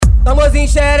Tamborzinho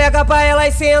xereca pra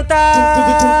elas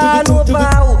sentar no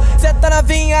pau. Senta na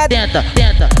vinha, Tenta.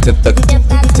 Senta aqui.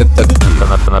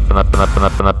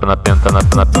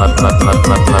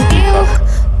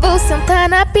 Eu vou sentar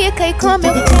na pica e como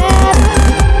eu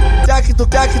quero.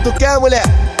 já que tu quer, mulher.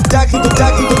 Já que tu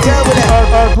quer, mulher.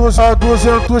 A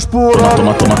 200 por hora.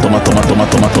 Toma.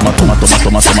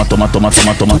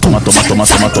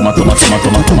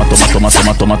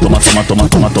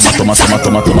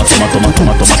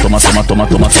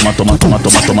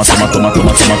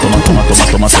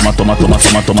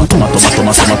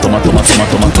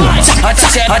 Rata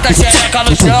xereca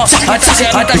no chão, rata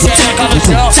xereca no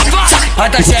chão,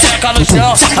 rata xereca no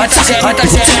chão, rata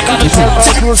xereca no chão.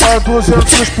 A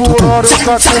 200 por hora, eu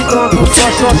catucando só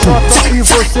xoxota e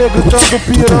você gritando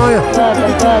piranha.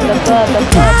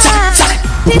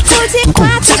 Fico de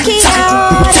quatro, que a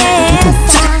hora é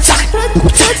essa? Pro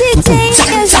DJ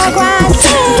eu jogo a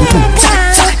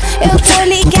xereca. Eu tô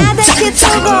ligada que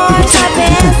tu gosta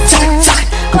dessa.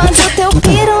 Quando teu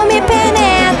piro me penetra.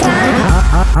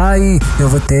 Aí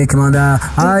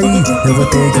eu vou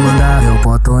ter que mandar, eu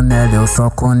boto nela, eu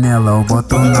soco nela, eu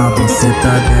boto na buceta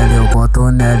dela, eu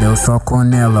boto nela, eu soco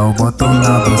nela, eu boto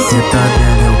na buceta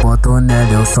dela, eu boto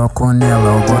nela, eu soco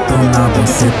nela, eu boto na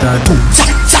buceta dela.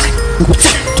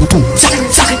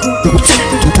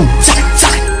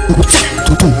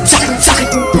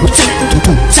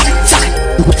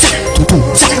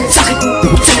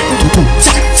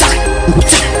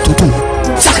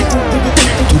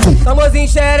 Tamborzinho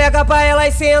xereca pra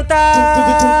elas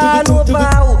sentar no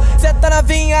pau. Senta na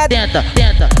vinha, Tenta.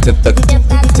 Senta aqui.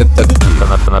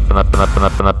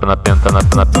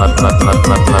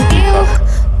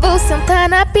 Eu vou sentar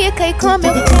na pica e como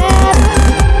eu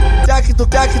quero.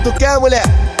 já que tu quer, mulher.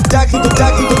 Já que tu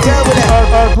quer, mulher.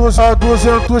 A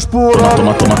 200 por hora.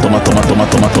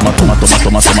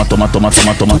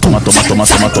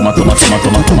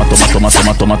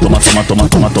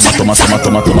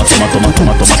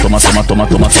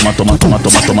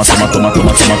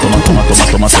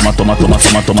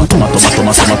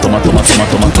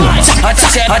 Rata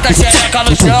xereca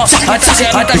no chão, rata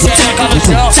xereca no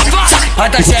chão,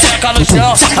 rata xereca no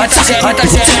chão, rata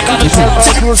xereca no chão.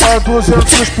 A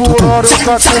 200 por hora, eu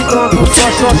catucando só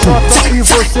xoxota e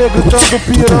você gritando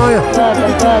piranha.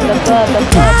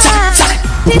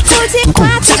 Fico de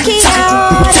quatro, que a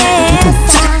hora é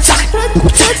essa? Pro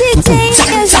DJ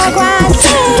eu jogo a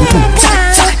xereca.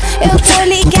 Eu tô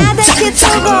ligada que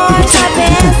tu gosta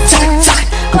dessa.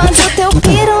 Quando teu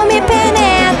piro me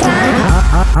penetra.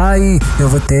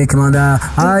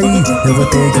 Aí eu vou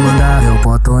ter que mandar, eu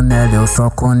boto nela, eu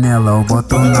soco nela, eu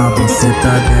boto na buceta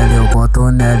dela, eu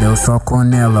boto nela, eu soco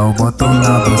nela, eu boto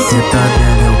na buceta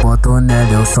dela, eu boto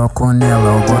nela, eu soco nela,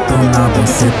 eu boto na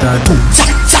buceta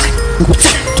dela.